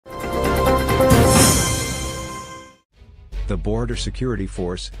The Border Security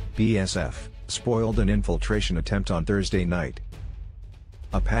Force, BSF, spoiled an infiltration attempt on Thursday night.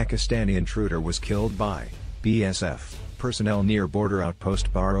 A Pakistani intruder was killed by BSF personnel near Border Out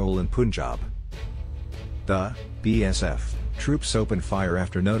Post Bharowal in Punjab. The BSF troops opened fire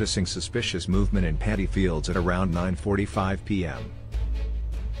after noticing suspicious movement in paddy fields at around 9:45 p.m.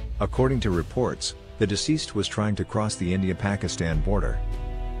 According to reports, the deceased was trying to cross the India-Pakistan border.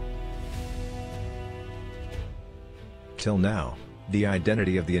 Till now, the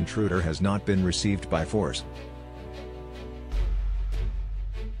identity of the intruder has not been received by force.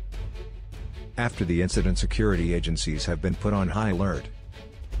 After the incident, security agencies have been put on high alert.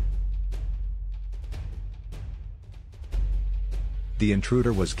 The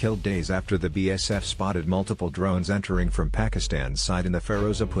intruder was killed days after the BSF spotted multiple drones entering from Pakistan's side in the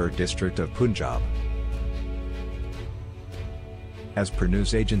Firozapur district of Punjab. As per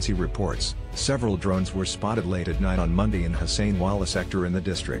news agency reports, several drones were spotted late at night on Monday in Hussainwala sector in the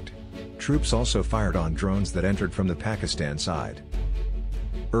district. Troops also fired on drones that entered from the Pakistan side.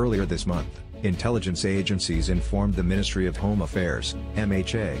 Earlier this month, intelligence agencies informed the Ministry of Home Affairs,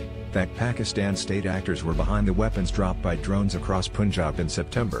 MHA, that Pakistan state actors were behind the weapons dropped by drones across Punjab in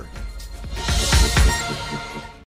September.